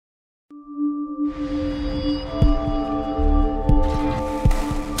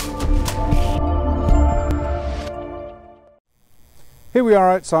Here we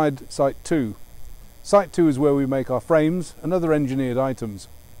are outside Site 2. Site 2 is where we make our frames and other engineered items.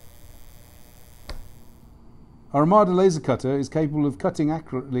 Our Armada laser cutter is capable of cutting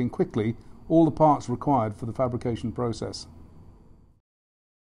accurately and quickly all the parts required for the fabrication process.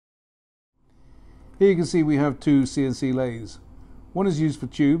 Here you can see we have two CNC lathes. One is used for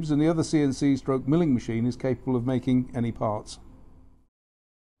tubes and the other CNC milling machine is capable of making any parts.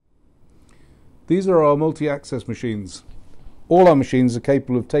 These are our multi-access machines. All our machines are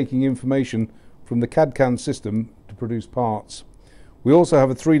capable of taking information from the CAD/CAM system to produce parts. We also have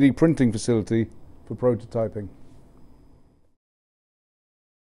a 3D printing facility for prototyping.